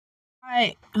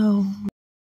Alright,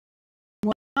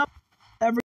 what's up,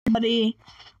 everybody?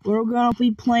 We're gonna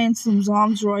be playing some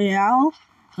Zombs Royale.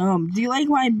 Do you like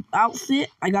my outfit?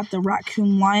 I got the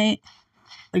raccoon light.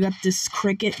 I got this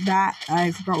cricket bat.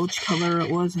 I forgot which color it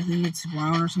was. I think it's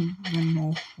brown or something,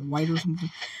 or white or something.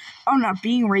 I'm not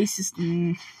being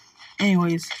racist.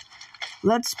 Anyways,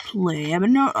 let's play. I've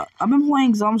been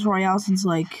playing Zombs Royale since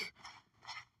like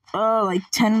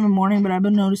 10 in the morning, but I've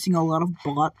been noticing a lot of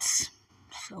bots.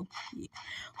 So, yeah.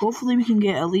 Hopefully we can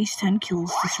get at least 10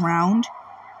 kills this round.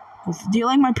 Do you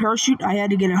like my parachute? I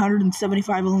had to get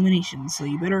 175 eliminations, so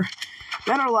you better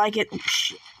like it. Oh,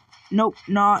 shit. Nope,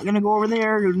 not gonna go over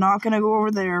there. You're not gonna go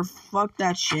over there. Fuck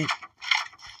that shit.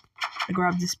 I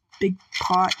grabbed this big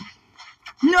pot.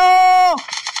 No!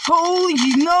 Holy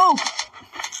no!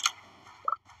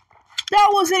 That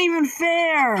wasn't even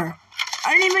fair!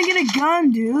 I didn't even get a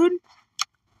gun, dude.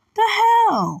 The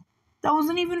hell? That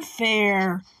wasn't even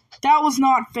fair. That was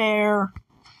not fair.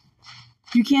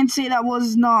 You can't say that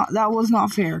was not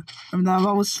fair. I mean, that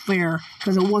was fair,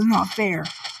 because it was not fair.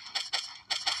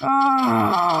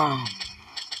 I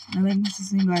think it's the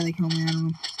same guy that killed me. I don't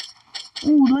know.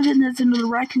 Ooh, look at this, another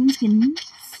raccoon skin.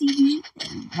 CG.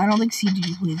 I don't think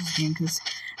CG plays this game, because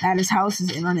at his house, his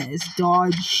internet is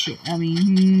dog shit. I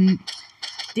mean,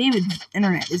 David's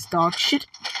internet is dog shit.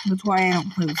 That's why I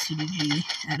don't play with CDG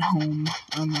at home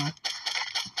on the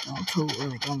on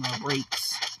the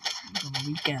breaks, on the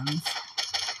weekends.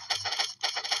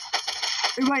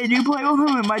 If I do play with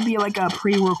him, it might be like a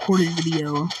pre-recorded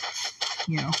video.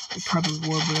 You know, it probably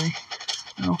will, but I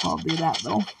don't know if I'll do that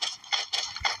though.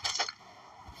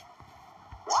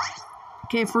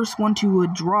 Okay, first one to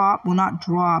drop. Well, not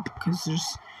drop, because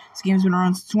this game's been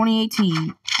around since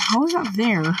 2018. How is that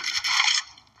there?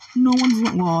 No one's.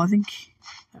 Well, I think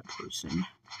that person.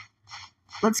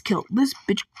 Let's kill this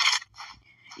bitch.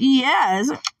 Yeah,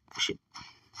 shit.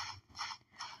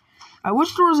 I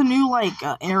wish there was a new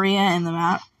area in the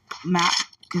map,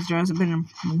 because there hasn't been in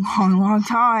a long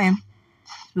time.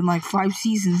 It's been like 5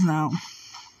 seasons now.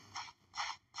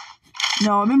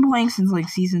 No, I've been playing since like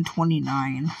season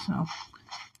 29. So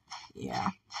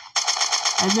yeah,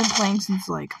 I've been playing since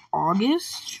like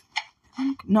August.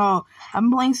 No, I've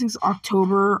been playing since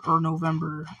October or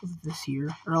November of this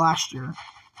year, or last year,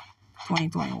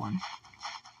 2021.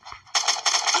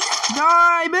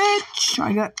 Die, bitch!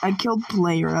 I killed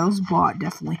player. That was bot,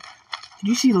 definitely. Did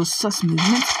you see those sus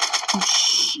movements? Oh,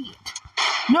 shit.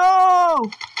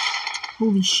 No!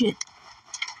 Holy shit.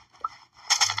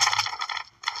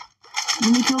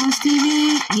 Let me kill this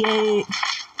TV. Yay.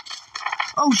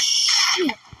 Oh,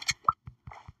 shit.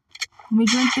 Let me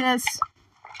drink this.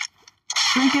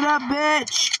 Drink it up,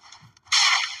 bitch!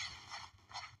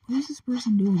 What is this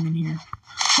person doing in here?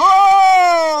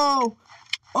 Oh!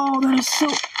 Oh, that is so...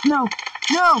 No!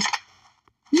 No!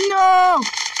 No!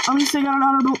 I'm gonna say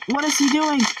what is he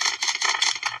doing?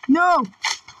 No!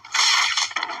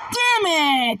 Damn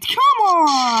it! Come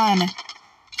on!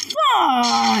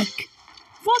 Fuck!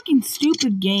 Fucking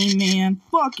stupid game, man.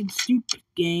 Fucking stupid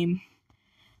game.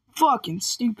 Fucking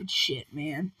stupid shit,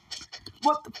 man.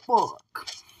 What the fuck?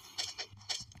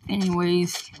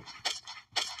 Anyways,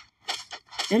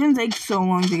 it didn't take so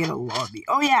long to get a lobby.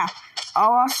 Oh yeah,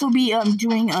 I'll also be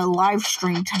doing a live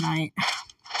stream tonight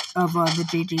of the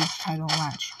JJ's title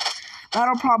match.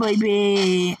 That'll probably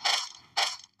be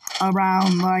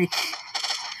around like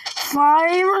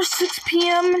 5 or 6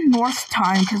 p.m. North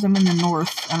time, because I'm in the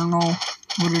north. I don't know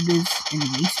what it is in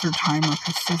Eastern time or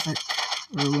Pacific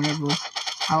or whatever.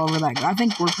 However that goes. I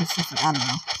think we're Pacific. I don't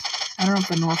know. I don't know if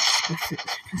the North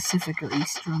Pacific or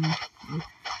Eastern. I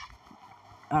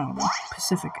don't know.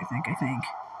 Pacific, I think.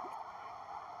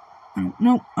 I don't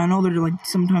know. I know they're like,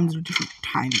 sometimes they're different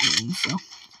time zones, so.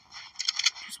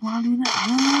 Just wanna do that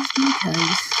just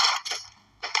because.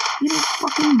 Get a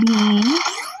fucking bean.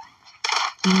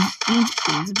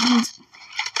 Beans.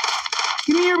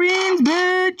 Give me your beans,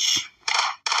 bitch!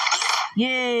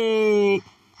 Yay!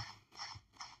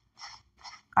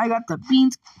 I got the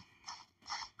beans.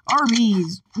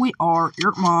 RBs, we are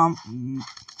your mom.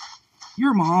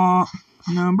 Your mom.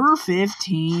 Number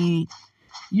 15.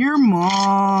 Your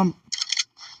mom.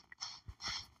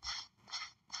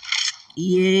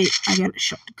 Yeah, I got a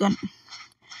shotgun.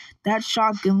 That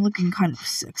shotgun looking kind of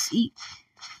sexy.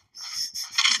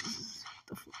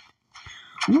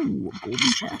 Ooh, a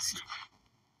golden chest.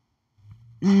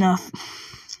 Nothing.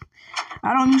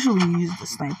 I don't usually use the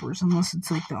snipers unless it's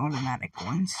like the automatic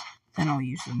ones. Then I'll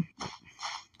use them. But,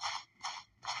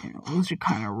 you know, those are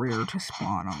kind of rare to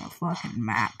spawn on the fucking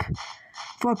map.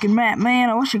 Fucking map, man.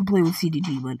 I wish I could play with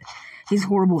CDG, but his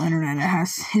horrible internet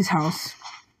has his house.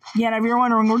 Yeah, and if you're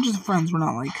wondering, we're just friends. We're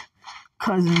not like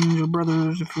cousins or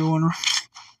brothers, if you're wondering.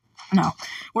 No,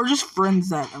 we're just friends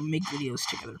that make videos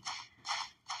together.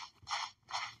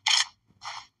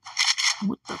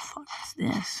 What the fuck is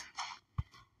this?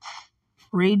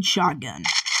 Raid shotgun.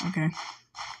 Okay.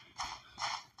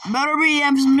 Better be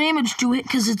have some damage to it,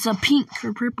 because it's a pink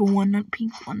or purple one, not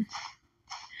pink one.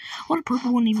 What did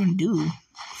purple one even do?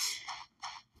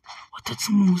 What, that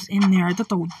someone was in there? I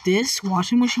thought this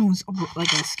washing machine was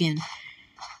like a skin,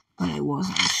 but it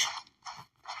wasn't.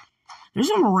 There's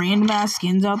some random ass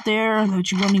skins out there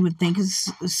that you wouldn't even think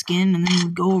is a skin, and then you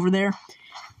would go over there,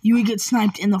 you would get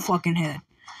sniped in the fucking head.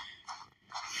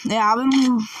 Yeah,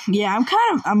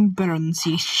 I'm better than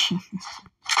CH.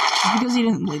 Because he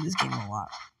didn't play this game a lot.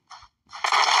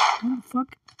 What the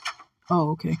fuck?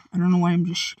 Oh, okay. I don't know why I'm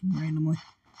just shooting randomly.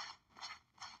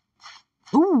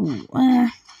 Ooh, why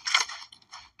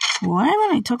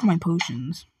haven't I took my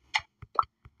potions?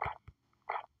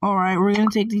 Alright, we're gonna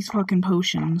take these fucking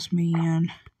potions,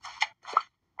 man.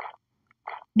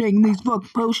 Taking these fucking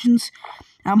potions.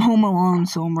 I'm home alone,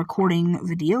 so I'm recording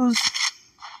videos.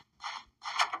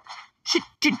 Shit,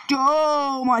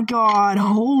 oh my god,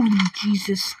 holy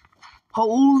Jesus.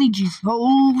 Holy Jesus,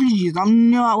 holy Jesus, I'm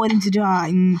not waiting to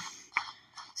die.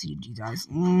 See you guys.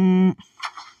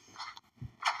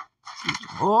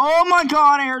 Oh my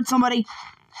god, I heard somebody.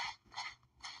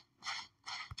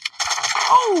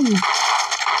 Oh!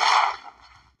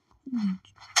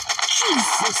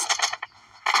 Jesus.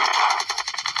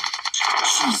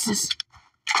 Jesus.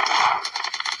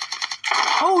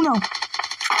 Oh no.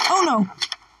 Oh no.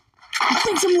 I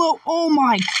think I'm low. Oh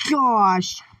my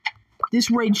gosh. This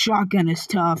raid shotgun is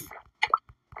tough.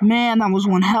 Man, that was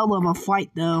one hell of a fight,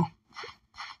 though.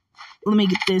 Let me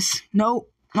get this.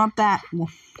 Nope, not that. Well,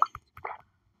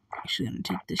 actually, I'm gonna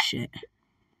take this shit.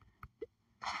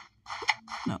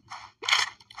 No.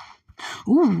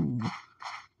 Ooh.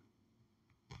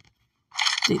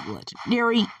 Take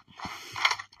legendary.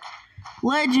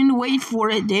 Legend, wait for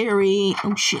it, dairy.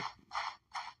 Oh shit.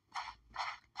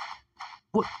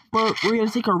 What? But we're gonna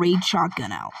take a raid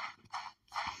shotgun out.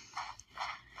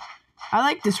 I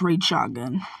like this raid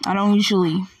shotgun. I don't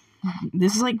usually...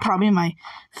 This is like probably my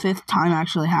 5th time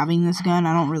actually having this gun.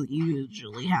 I don't really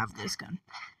usually have this gun.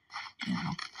 You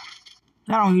know.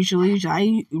 I don't usually use...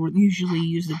 I usually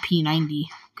use the P90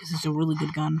 because it's a really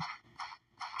good gun.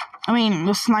 I mean,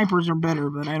 the snipers are better,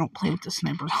 but I don't play with the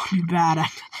snipers. I'll be bad.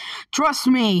 Trust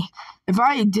me, if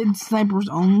I did snipers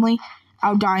only,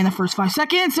 I would die in the first 5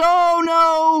 seconds. Oh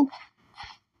no!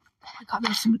 Oh my god,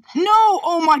 there's some... No!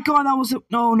 Oh my god, that was...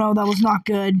 No, that was not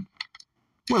good.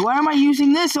 Wait, why am I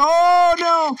using this? Oh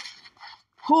no!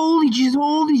 Holy jeez,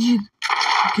 holy jeez.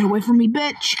 Get away from me,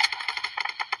 bitch.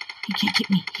 He can't get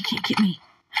me. He can't get me.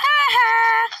 Ha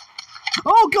ha!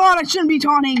 Oh god, I shouldn't be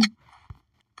taunting.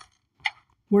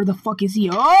 Where the fuck is he?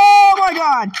 Oh my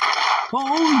god!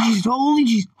 Holy jeez, holy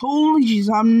jeez, holy jeez.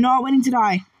 I'm not waiting to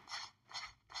die.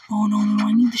 Oh no,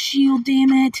 I need the shield,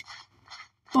 damn it.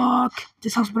 Fuck.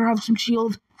 This house better have some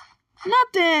shield.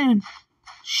 Nothing.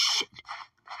 Shit.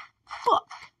 Fuck.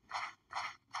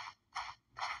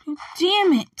 God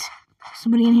damn it.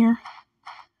 Somebody in here?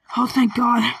 Oh, thank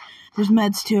God. There's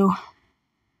meds, too.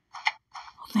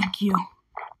 Oh, thank you.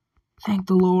 Thank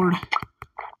the Lord.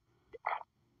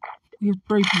 We have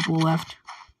 3 people left.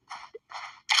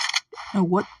 Oh,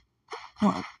 what?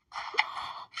 Oh.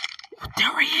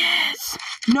 There he is.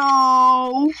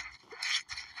 No.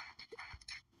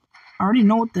 I already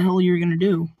know what the hell you're gonna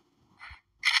do.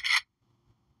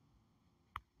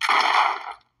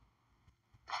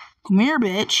 Come here,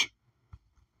 bitch.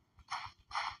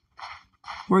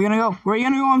 Where are you gonna go? Where are you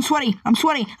gonna go? I'm sweaty. I'm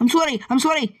sweaty. I'm sweaty. I'm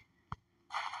sweaty.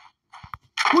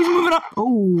 Who's moving up?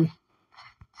 Oh.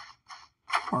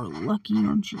 Are lucky,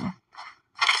 aren't you?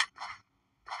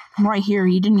 I'm right here.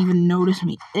 He didn't even notice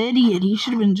me. Idiot. He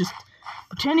should have been just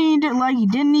pretending he didn't like he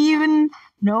didn't even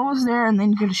know I was there, and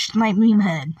then could have sniped me in the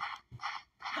head.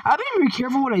 I better be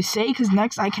careful what I say, because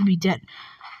next I could be dead.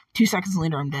 2 seconds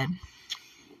later, I'm dead.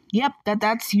 Yep,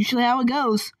 that's usually how it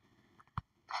goes.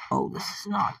 Oh, this is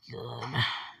not good.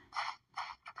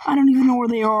 I don't even know where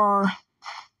they are.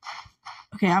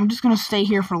 Okay, I'm just gonna stay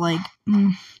here for like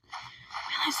 7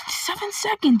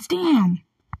 seconds, damn.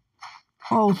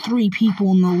 Oh, 3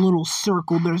 people in the little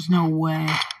circle, there's no way.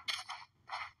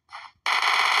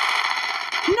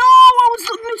 No, I was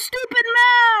looking at the stupid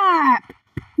map!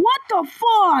 What the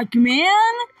fuck,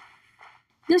 man?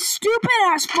 The stupid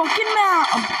ass fucking map.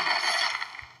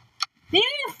 They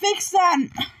need to fix that.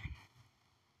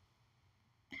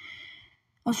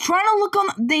 I was trying to look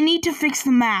on... They need to fix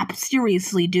the map.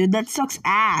 Seriously, dude. That sucks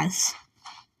ass.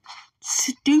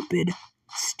 Stupid.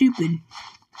 Stupid.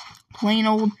 Plain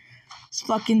old It's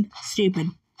fucking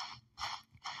stupid.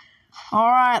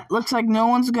 Alright, looks like no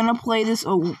one's gonna play this.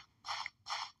 Oh,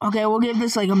 okay, we'll give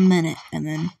this like a minute, and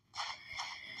then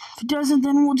if it doesn't,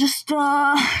 then we'll just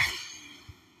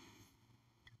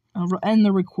end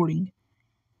the recording.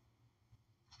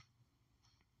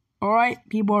 Alright,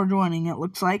 people are joining, it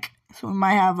looks like. So we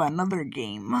might have another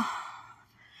game.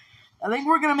 I think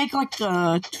we're gonna make like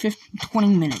a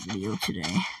 20-minute video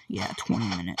today. Yeah, 20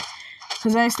 minutes.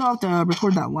 Because I still have to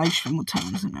record that live stream. What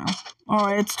time is it now?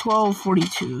 Alright, it's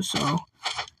 12:42, so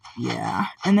yeah.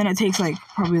 And then it takes like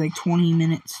probably like 20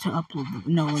 minutes to upload.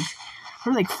 No, like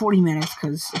probably like 40 minutes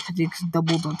because it takes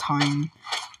double the time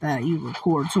that you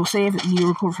record. So say if you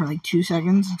record for like 2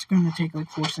 seconds, it's gonna take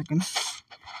like 4 seconds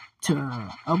to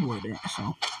upload it.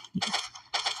 So yeah.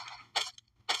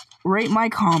 Rate my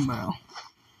combo.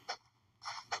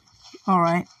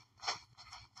 Alright.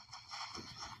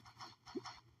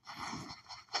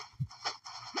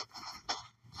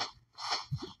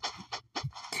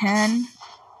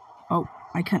 Oh,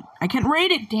 I can't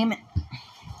rate it, damn it.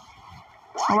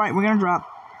 Alright, we're gonna drop.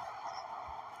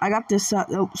 I got this,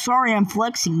 oh, sorry, I'm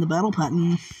flexing the battle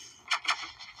button. What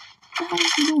the hell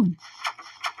is he doing?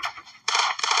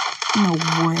 No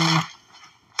way.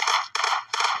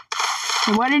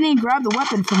 Hey, why didn't he grab the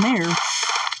weapon from there?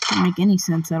 Doesn't make any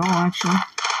sense at all, actually.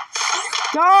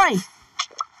 Die!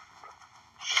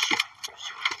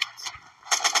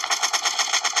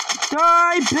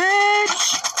 Die,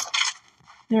 bitch!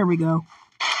 There we go.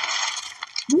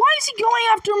 Why is he going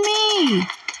after me?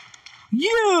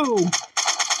 You!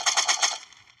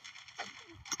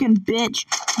 Fucking bitch.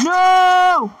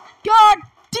 No! God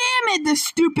damn it, this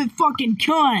stupid fucking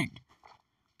cunt!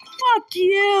 Fuck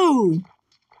you!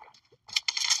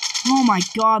 Oh my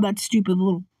god, that stupid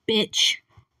little bitch.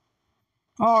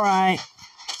 Alright.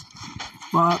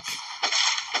 Fuck.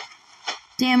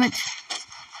 Damn it.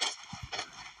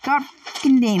 God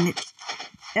fucking damn it.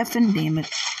 Effing damn it.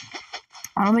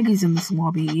 I don't think he's in this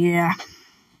lobby. Yeah.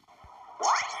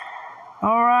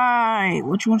 Alright.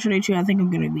 Which one should I choose? I think I'm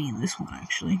gonna be in this one,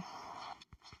 actually.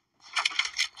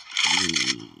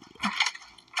 Yeah.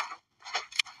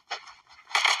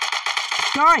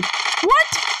 Die! What?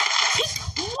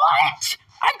 What?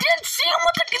 I didn't see him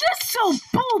with the... That's so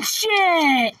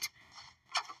bullshit!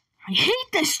 I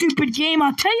hate this stupid game.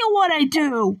 I'll tell you what I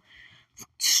do.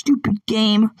 Stupid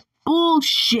game.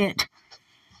 Bullshit.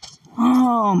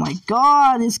 Oh my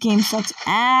god, this game sucks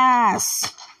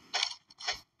ass.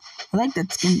 I like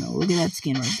that skin though. Look at that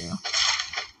skin right there.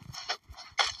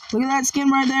 Look at that skin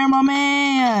right there, my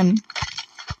man.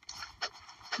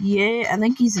 Yeah, I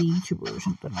think he's a YouTuber or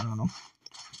something. I don't know.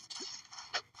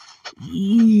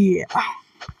 Yeah.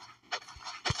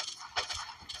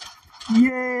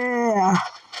 Yeah.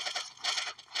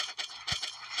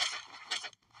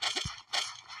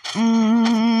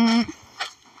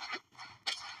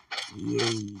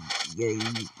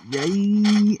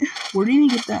 Yay. Where did he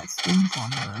get that skin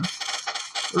from?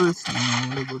 Earth,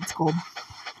 whatever it's called.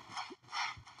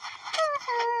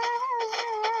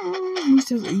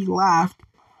 He laughed.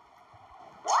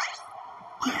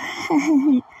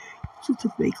 Such a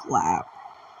fake laugh.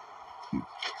 What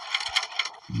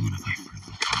if I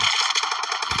really come?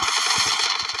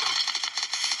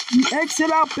 You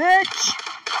exit out, bitch!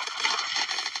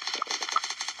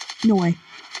 No way.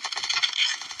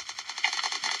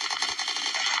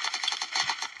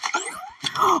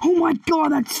 Oh my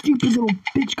god, that stupid little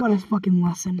bitch got his fucking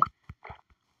lesson.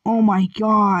 Oh my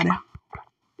god.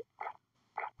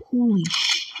 Holy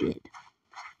shit.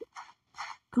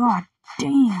 God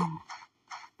damn.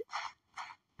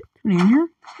 Somebody in here?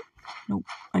 Nope.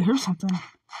 I heard something.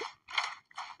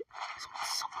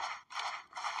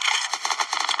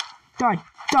 Die!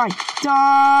 Die!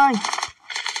 Die!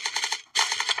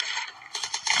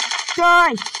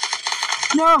 Die!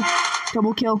 No!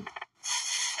 Double kill.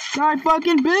 Die,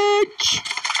 fucking bitch!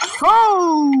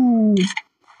 Oh!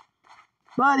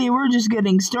 Buddy, we're just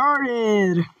getting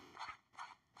started.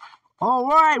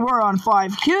 Alright, we're on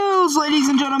 5 kills, ladies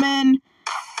and gentlemen.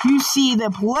 You see the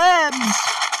plebs.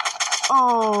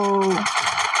 Oh.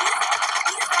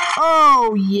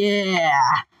 Oh,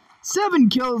 yeah. 7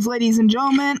 kills, ladies and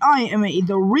gentlemen. I am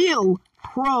the real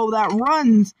pro that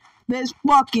runs this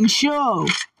fucking show.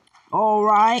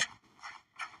 Alright.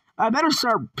 I better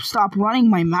stop running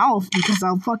my mouth because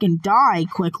I'll fucking die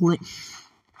quickly.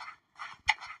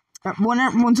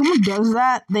 When someone does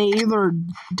that, they either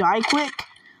die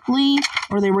quickly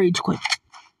or they rage quick.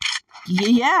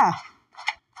 Yeah.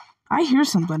 I hear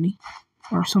somebody.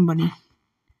 Or somebody.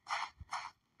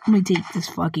 Let me take this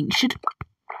fucking shit.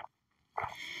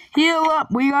 Heal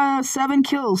up. We got 7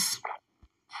 kills.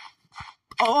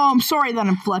 Oh, I'm sorry that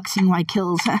I'm flexing my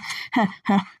kills.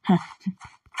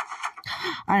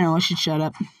 I know, I should shut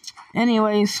up.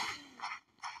 Anyways.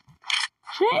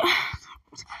 I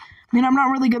mean, I'm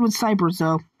not really good with snipers,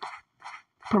 though.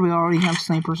 Probably already have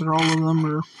snipers, or all of them,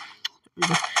 or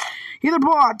either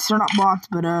bots, or not bots,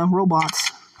 but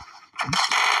robots.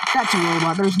 That's a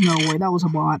robot. There's no way. That was a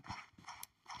bot.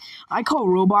 I call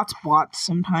robots bots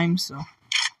sometimes, so.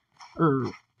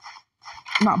 Or,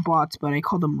 not bots, but I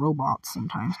call them robots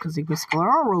sometimes, because they basically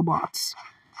are robots.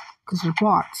 Because they're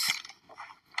bots.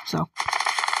 So.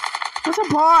 That's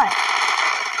a bot!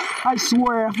 I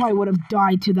swear, if I would have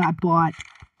died to that bot,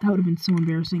 that would have been so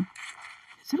embarrassing.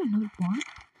 Is that another bot?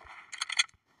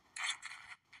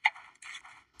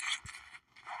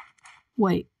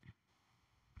 Wait.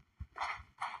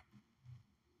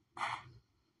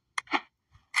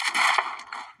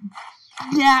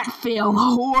 That failed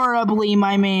horribly,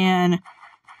 my man.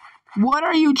 What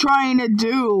are you trying to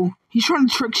do? He's trying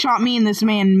to trick shot me and this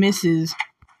man misses.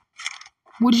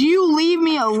 Would you leave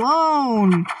me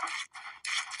alone?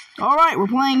 Alright, we're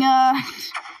playing,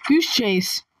 Goose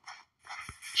Chase.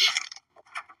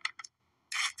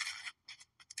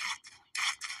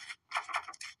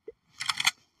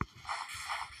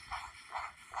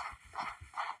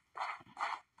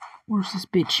 Where's this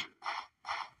bitch?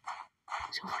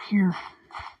 It's over here.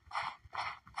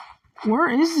 Where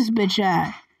is this bitch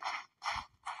at?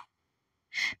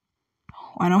 Shh.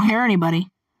 I don't hear anybody.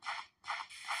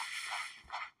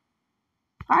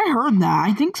 I heard that.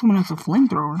 I think someone has a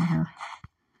flamethrower in here.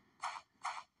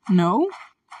 No?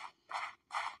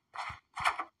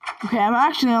 Okay, I'm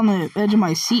actually on the edge of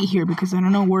my seat here because I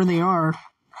don't know where they are.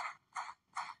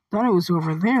 Thought it was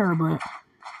over there, but...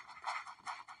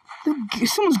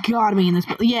 Someone's gotta be in this...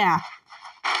 Yeah.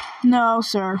 No,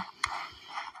 sir.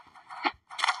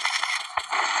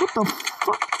 What the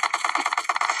fuck?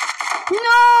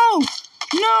 No!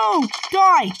 No!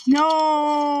 Die!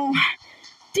 No!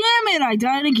 Damn it, I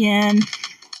died again.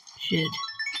 Shit.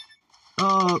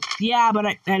 Yeah, but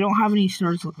I don't have any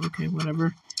stars. Okay,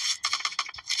 whatever.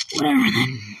 Whatever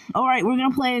then. Alright, we're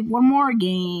gonna play one more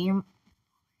game.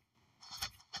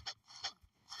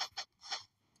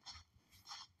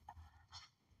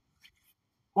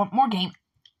 One more game.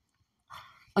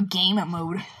 A game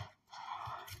mode.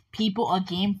 People, a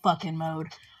game fucking mode.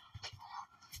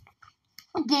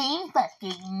 Game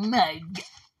fucking mode.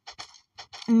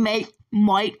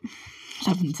 Might.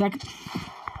 7 seconds.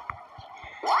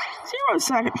 0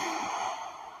 second.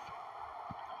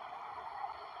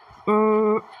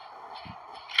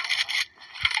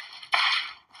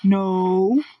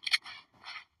 No.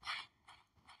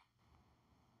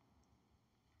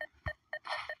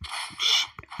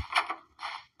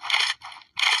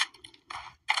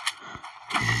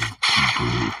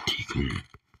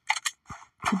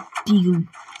 Dig!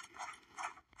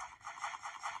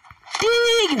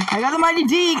 I got the mighty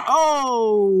dig!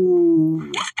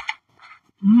 Oh!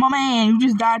 My man, you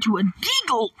just died to a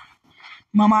deagle!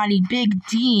 My mighty big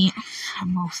D.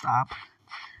 Oh, stop.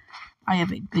 I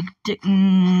have a big dick.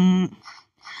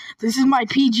 This is my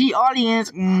PG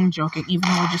audience. Joking, even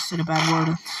though I just said a bad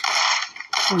word.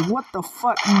 Wait, what the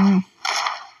fuck? Oh,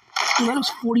 that was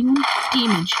 41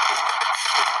 damage.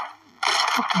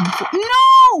 Fucking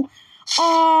no!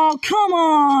 Oh, come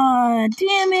on!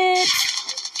 Damn it!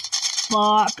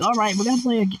 Fuck. Alright, we're gonna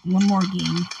play one more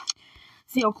game.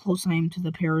 See how close I am to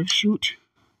the parachute.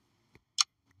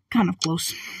 Kind of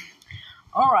close.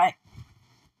 Alright.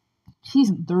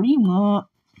 Season 31.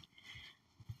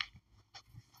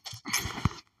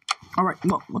 Alright,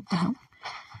 well, what the hell?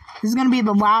 This is gonna be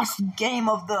the last game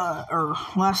of the,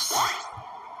 last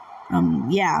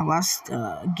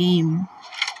game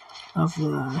of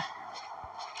the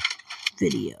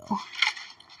video.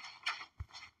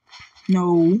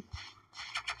 No.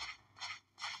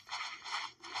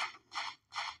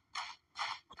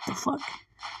 What the fuck?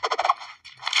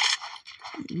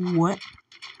 What?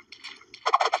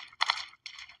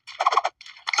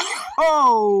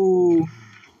 Oh!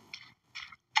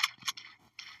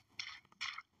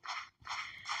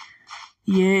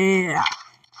 Yeah.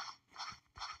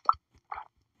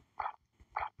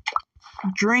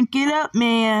 Drink it up,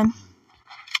 man.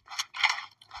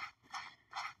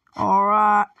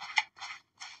 Alright.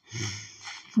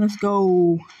 Let's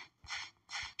go.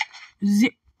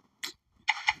 Zip.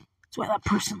 That's why that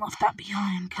person left that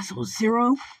behind, because it was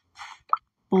 0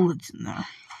 bullets in there.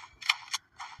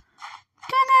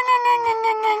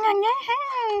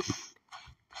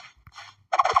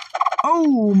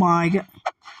 Oh my god.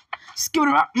 Skip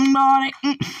it up, naughty.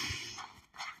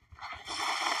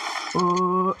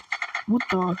 What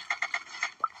the?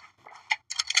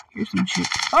 Here's some shit.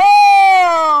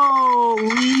 Oh,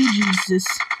 Jesus.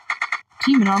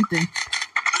 Teaming, aren't they?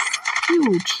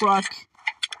 You truck.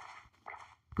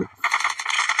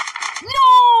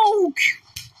 No!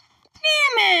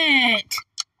 Damn it!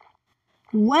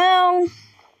 Well,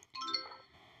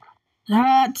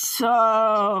 that's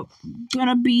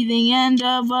gonna be the end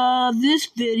of this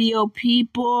video,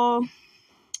 people.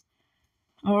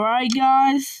 Alright,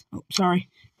 guys. Oh, sorry.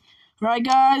 Alright,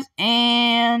 guys,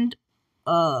 and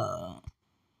oh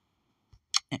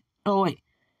wait,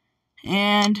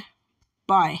 and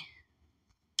bye.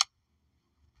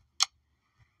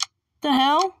 The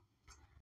hell?